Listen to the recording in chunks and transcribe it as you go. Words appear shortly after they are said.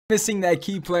Missing that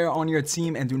key player on your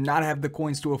team and do not have the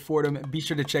coins to afford them, be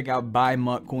sure to check out Buy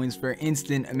Mutt Coins for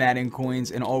instant Madden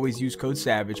coins and always use code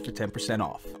SAVAGE for 10%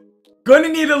 off. Gonna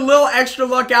need a little extra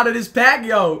luck out of this pack,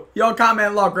 yo. Y'all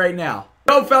comment luck right now.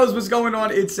 Yo, fellas, what's going on?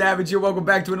 It's Savage here. Welcome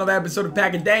back to another episode of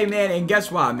Pack a Day, man. And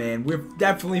guess what, man? We're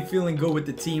definitely feeling good with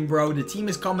the team, bro. The team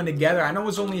is coming together. I know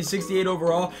it's only a 68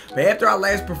 overall, but after our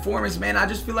last performance, man, I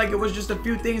just feel like it was just a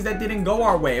few things that didn't go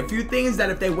our way. A few things that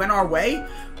if they went our way,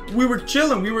 we were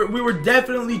chilling. We were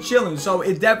definitely chilling. So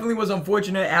it definitely was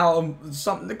unfortunate how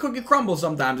the cookie crumbles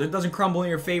sometimes. It doesn't crumble in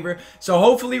your favor. So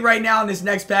hopefully right now in this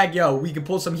next pack, yo, we can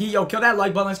pull some heat. Yo, kill that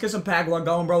like button. Let's get some pack luck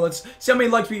going, bro. Let's see how many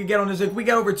likes we can get on this. If we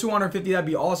get over 250, that'd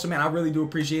be awesome, man. I really do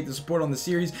appreciate the support on the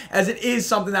series, as it is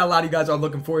something that a lot of you guys are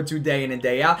looking forward to day in and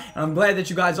day out. And I'm glad that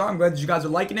you guys are. I'm glad that you guys are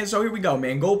liking it. So here we go,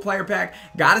 man. Gold player pack.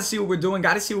 Gotta see what we're doing.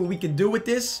 Gotta see what we can do with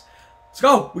this. Let's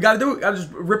go. We gotta do it. Gotta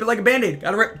just rip it like a band-aid.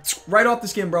 Gotta rip right off the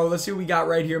skin, bro. Let's see what we got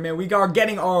right here, man. We are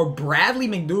getting our Bradley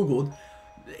McDougald.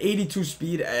 82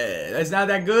 speed. That's not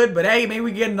that good, but hey, maybe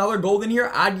we get another gold in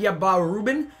here.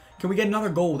 Rubin. Can we get another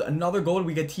gold? Another gold.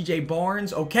 We get TJ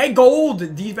Barnes. Okay,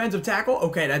 gold. Defensive tackle.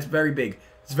 Okay, that's very big.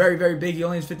 It's very, very big. He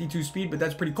only has 52 speed, but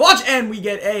that's pretty clutch. And we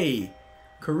get a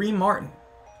Kareem Martin.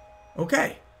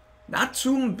 Okay. Not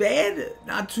too bad.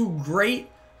 Not too great.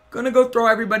 Gonna go throw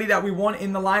everybody that we want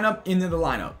in the lineup into the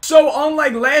lineup. So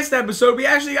unlike last episode, we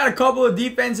actually got a couple of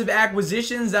defensive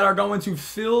acquisitions that are going to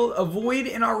fill a void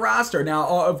in our roster. Now,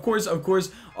 of course,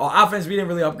 offense, we didn't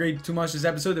really upgrade too much this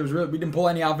episode. We didn't pull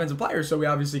any offensive players, so we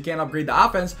obviously can't upgrade the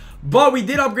offense. But we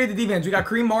did upgrade the defense. We got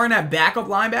Kareem Martin at backup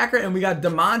linebacker, and we got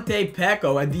Demonte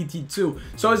Pecco at DT2.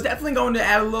 So it's definitely going to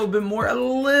add a little bit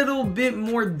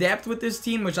more depth with this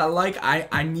team, which I like.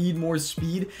 I need more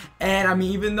speed. And I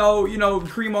mean, even though, you know,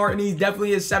 Kareem Martin, he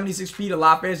definitely is 76 speed, a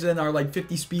lot faster than our like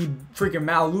 50 speed freaking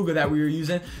Malaluga that we were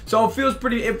using. So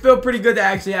it felt pretty good to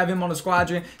actually have him on the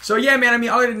squadron. So yeah, man, I mean,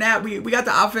 other than that, we got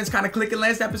the offense kind of clicking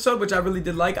last episode, which I really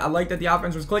did like. I like that the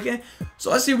offense was clicking. So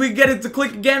let's see if we can get it to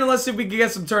click again, and let's see if we can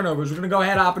get some turnovers. We're gonna go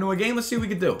ahead and hop into a game. Let's see what we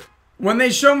can do. When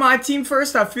they show my team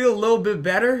first, I feel a little bit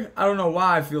better. I don't know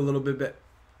why I feel a little bit better.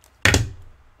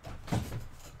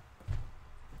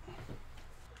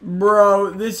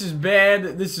 Bro, this is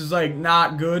bad. This is like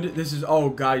not good. This is, oh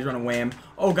god, he's running wham.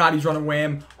 Oh god, he's running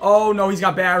wham. Oh no, he's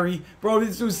got Barry. Bro,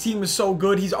 this dude's team is so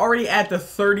good. He's already at the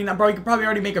 39. Bro, he could probably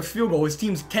already make a field goal. His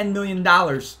team's $10 million.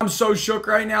 I'm so shook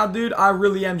right now, dude. I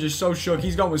really am just so shook.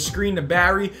 He's going with screen to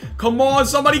Barry. Come on,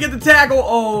 somebody get the tackle.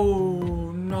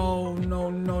 Oh no,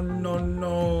 no, no, no,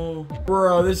 no.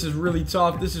 Bro, this is really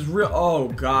tough. This is real. Oh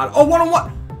god. Oh,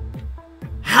 one-on-one.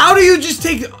 How do you just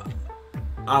take...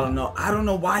 I don't know. I don't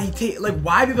know why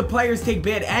why do the players take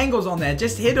bad angles on that?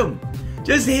 Just hit him.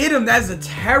 Just hit him. That's a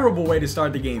terrible way to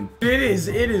start the game. It is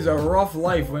a rough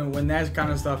life when that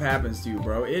kind of stuff happens to you,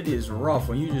 bro. It is rough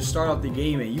when you just start off the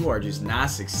game and you are just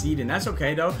not succeeding. That's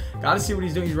okay, though. Gotta see what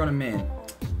he's doing. He's running man.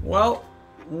 Well,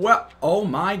 oh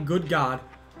my good God.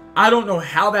 I don't know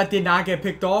how that did not get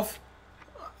picked off.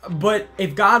 But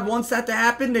if God wants that to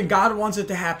happen, then God wants it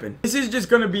to happen. This is just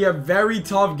going to be a very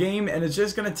tough game, and it's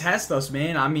just going to test us,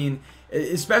 man. I mean,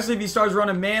 especially if he starts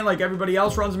running man like everybody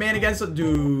else runs man against him.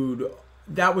 Dude,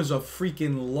 that was a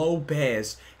freaking low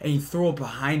pass, and he threw it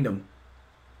behind him.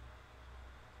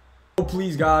 Oh,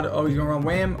 please, God. Oh, he's going to run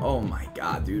wham. Oh, my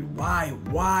God, dude. Why?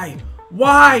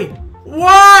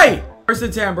 First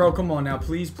and 10, bro. Come on now.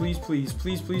 Please, please, please.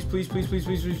 Please, please, please, please, please,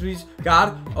 please, please, please.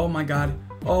 God. Oh, my God.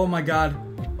 Oh, my God.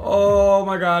 Oh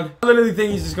my god. I literally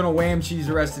think he's just gonna wham cheese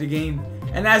the rest of the game.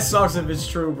 And that sucks if it's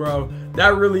true, bro.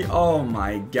 That really, oh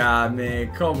my god,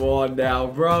 man. Come on now,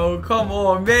 bro. Come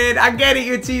on, man. I get it.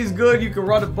 Your team's good. You can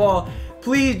run the ball.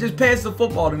 Please just pass the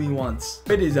football to me once.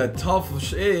 It is a tough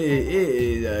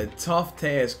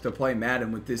task to play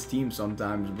Madden with this team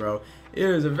sometimes, bro. It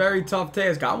is a very tough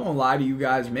task. I won't lie to you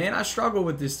guys, man. I struggle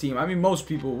with this team. I mean, most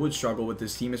people would struggle with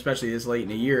this team, especially this late in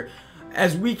the year,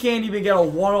 as we can't even get a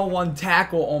one-on-one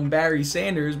tackle on Barry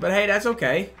Sanders. But hey, that's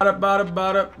okay.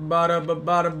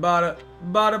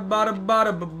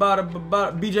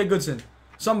 BJ Goodson.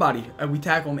 Somebody. We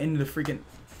tackle him into the freaking...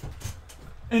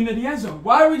 into the end zone.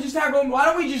 Why don't we just tackle him? Why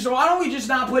don't we just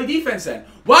not play defense then?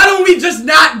 Why don't we just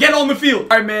not get on the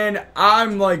field? All right, man.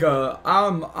 I'm like a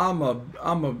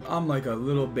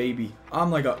little baby. I'm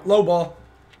like a low ball.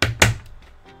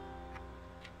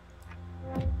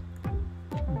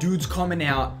 Dude's coming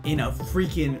out in a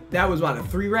freaking, that was what, a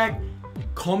 3-rack?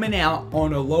 Coming out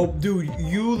on a low, dude,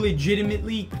 you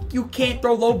legitimately, you can't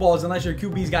throw low balls unless your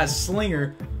QB's got a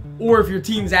slinger, or if your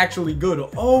team's actually good.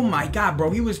 Oh my god,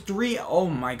 bro, he was 3, oh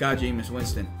my god, Jameis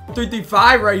Winston.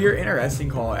 3-3-5 right here, interesting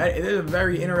call. It is a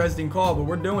very interesting call, but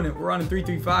we're doing it. We're running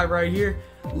 3-3-5 right here.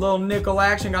 Little nickel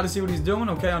action. Got to see what he's doing.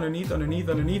 Okay, underneath.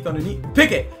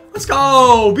 Pick it. Let's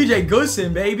go. BJ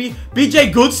Goodson, baby.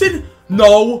 BJ Goodson?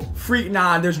 No.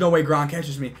 Nah, there's no way Gronk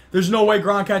catches me. There's no way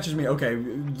Gronk catches me. Okay,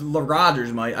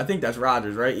 Rodgers might. I think that's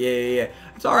Rodgers, right? Yeah.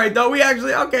 It's all right, though. We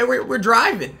actually, okay, we're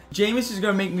driving. Jameis is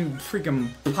going to make me freaking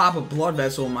pop a blood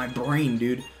vessel in my brain,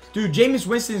 dude. Dude, Jameis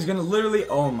Winston is going to literally,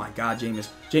 oh my God,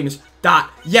 Jameis,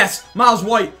 dot. Yes, Miles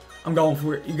White. I'm going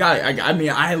for it. You got it. I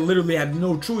mean, I literally have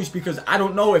no choice because I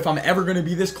don't know if I'm ever going to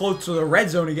be this close to the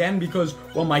red zone again because,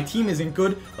 well, my team isn't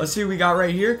good. Let's see what we got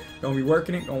right here. Gonna be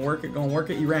working it. Gonna work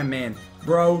it. You ran man.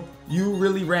 Bro, you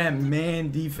really ran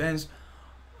man defense.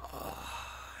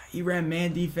 He ran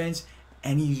man defense,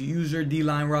 and he's user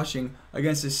D-line rushing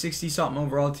against a 60-something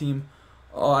overall team.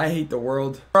 Oh, I hate the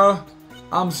world. Bro,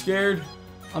 I'm scared.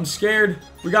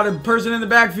 We got a person in the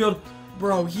backfield.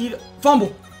 Bro, he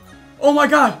fumble. Oh, my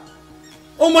God.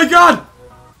 I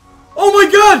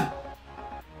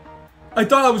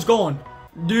thought I was going.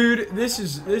 Dude, this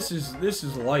is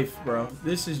life, bro.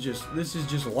 This is just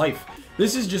life.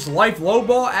 This is just life. Low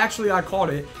ball. Actually, I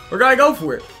caught it. We're gonna go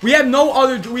for it. We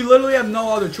literally have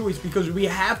no other choice because we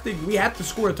have to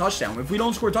score a touchdown. If we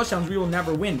don't score touchdowns, we will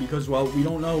never win because, well, we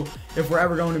don't know if we're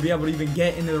ever going to be able to even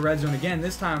get into the red zone again.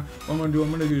 This time, what I'm gonna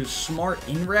do the smart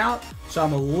in route, so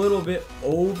I'm a little bit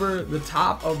over the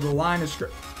top of the line of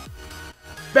script.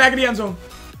 Back of the end zone.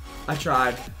 I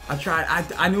tried.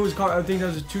 I knew it was covered. I think that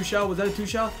was a 2-shell. Was that a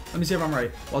 2-shell? Let me see if I'm right.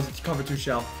 Was it covered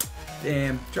 2-shell?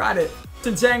 Damn. Tried it. It's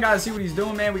insane. Gotta see what he's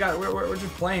doing, man. We're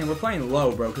just playing. We're playing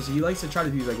low, bro, because he likes to try to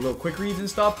do like little quick reads and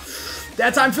stuff.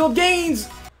 That time, Phil Gaines.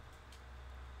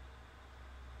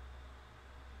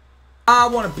 I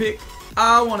want to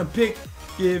pick.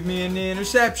 Give me an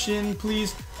interception,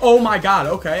 please. Oh my God.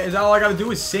 Okay. Is that all I gotta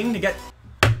do is sing to get?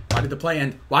 Why did the play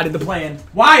end?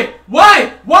 Why?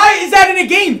 Why is that in a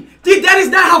game? Dude, that is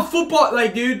not how football,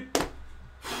 like, dude.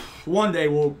 One day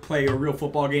we'll play a real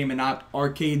football game and not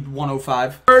Arcade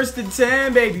 105. 1st and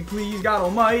 10, baby, please, God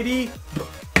almighty.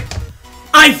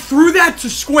 I threw that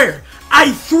to square.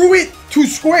 I threw it to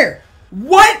square.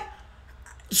 What?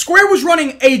 Square was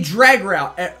running a drag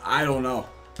route. I don't know.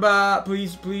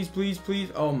 Please.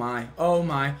 Oh my.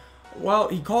 Well,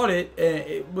 he caught it.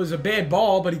 It was a bad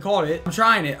ball, but he caught it. I'm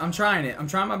trying my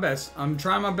best. I'm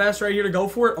trying my best right here to go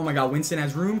for it. Oh my God, Winston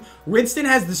has room. Winston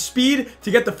has the speed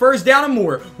to get the first down and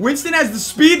more.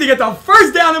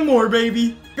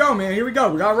 Baby. Go, man. Here we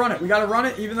go. We gotta run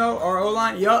it. Even though our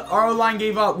O-line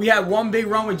gave up. We had one big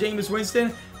run with Jameis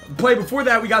Winston. Play before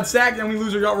that, we got sacked, and we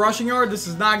lose our rushing yard. This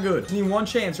is not good. Just need one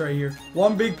chance right here.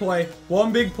 One big play.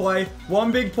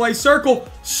 Circle.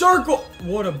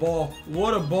 What a ball,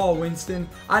 Winston.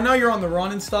 I know you're on the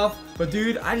run and stuff, but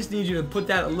dude, I just need you to put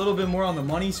that a little bit more on the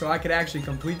money so I could actually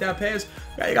complete that pass.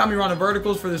 You got me running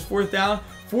verticals for this 4th down.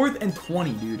 4th and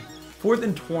 20, dude. 4th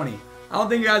and 20. I don't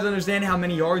think you guys understand how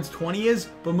many yards 20 is,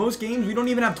 but most games we don't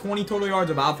even have 20 total yards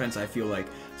of offense, I feel like.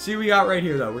 See what we got right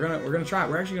here though. We're gonna try it.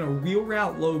 We're actually gonna wheel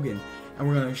route Logan and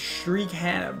we're gonna streak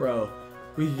Hannah, bro.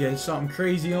 We can get something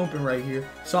crazy open right here.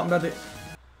 Something about the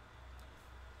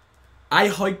I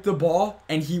hiked the ball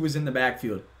and he was in the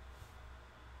backfield.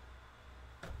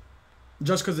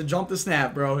 Just because it jumped the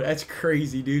snap, bro. That's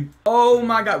crazy, dude. Oh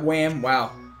my God. Wham.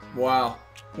 Wow. Well,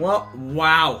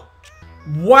 wow.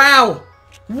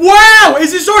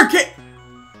 Is this arcade?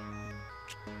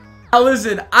 Now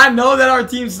listen, I know that our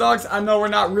team sucks. I know we're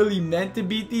not really meant to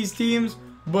beat these teams.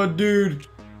 But dude.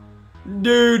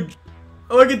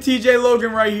 Look at TJ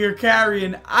Logan right here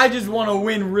carrying. I just want to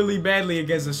win really badly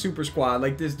against a super squad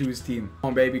like this dude's team. Come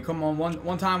on, baby. Come on.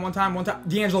 One time.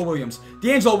 D'Angelo Williams.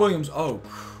 Oh,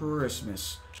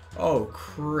 Christmas.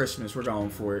 We're going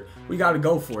for it. We got to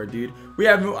go for it, dude.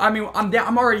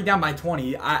 I'm already down by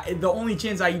 20. The only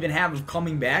chance I even have of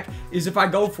coming back is if I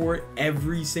go for it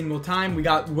every single time. We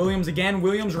got Williams again.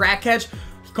 Williams, rat catch.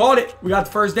 He caught it. We got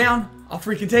the first down. I'll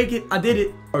freaking take it. I did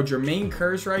it. Oh, Jermaine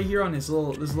Curse right here on this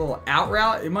little out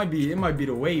route. It might be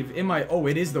the wave. Oh,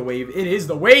 it is the wave.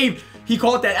 He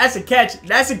caught that. That's a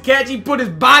catch. He put his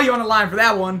body on the line for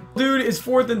that one. Dude, it's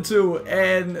 4th and 2,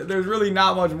 and there's really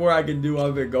not much more I can do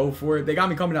other than go for it. They got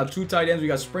me coming out 2 tight ends. We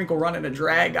got Sprinkle running a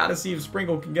drag. Gotta see if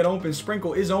Sprinkle can get open.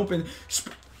 Sprinkle is open.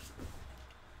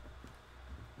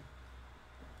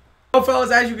 Well,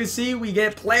 fellas, as you can see, we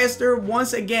get plaster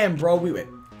once again, bro.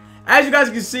 As you guys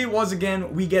can see, once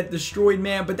again, we get destroyed,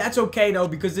 man. But that's okay, though,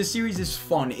 because this series is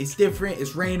fun. It's different.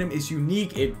 It's random. It's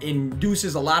unique. It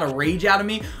induces a lot of rage out of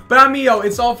me. But I mean, yo,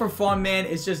 it's all for fun, man.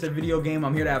 It's just a video game.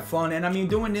 I'm here to have fun. And I mean,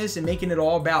 doing this and making it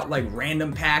all about, like,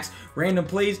 random packs, random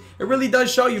plays, it really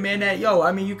does show you, man, that, yo,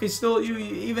 I mean, you can still,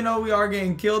 even though we are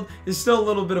getting killed, it's still a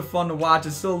little bit of fun to watch.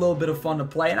 It's still a little bit of fun to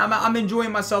play. And I'm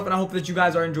enjoying myself, and I hope that you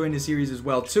guys are enjoying the series as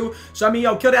well, too. So, I mean,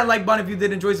 yo, kill that like button if you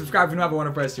did enjoy. Subscribe if you don't have one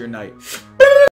to press your night.